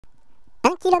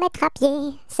Un kilomètre à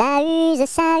pied, ça use,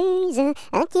 ça use.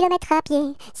 Un kilomètre à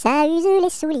pied, ça use les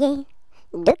souliers.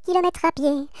 2 kilomètres à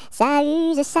pied, ça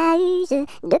use, ça use.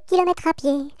 2 kilomètres à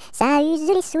pied, ça use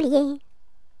les souliers.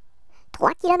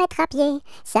 3 kilomètres à pied,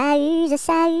 ça use,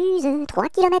 ça use. 3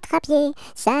 kilomètres à pied,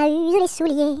 ça use les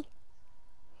souliers.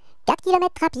 4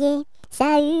 kilomètres à pied,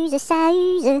 ça use, ça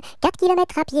use. 4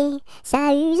 kilomètres à pied,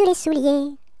 ça use les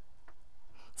souliers.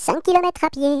 5 kilomètres à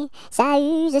pied, ça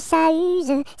use, ça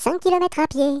use. 5 kilomètres à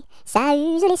pied, ça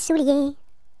use les souliers.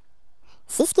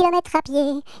 6 kilomètres à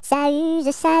pied, ça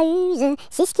use, ça use.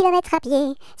 6 kilomètres à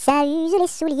pied, ça use les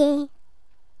souliers.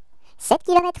 7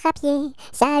 kilomètres à pied,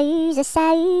 ça use,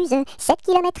 ça use. 7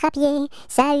 kilomètres à pied,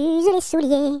 ça use les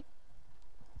souliers.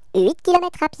 8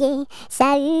 kilomètres à pied,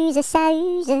 ça use, ça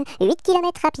use. 8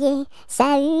 kilomètres à pied,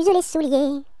 ça use les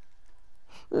souliers.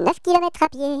 9 kilomètres à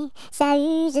pied, ça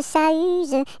use, ça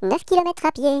use. 9 kilomètres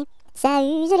à pied, ça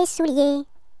use les souliers.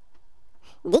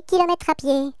 10 kilomètres à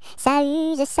pied, ça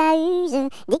use, ça use.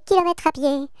 10 kilomètres à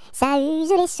pied, ça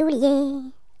use les souliers.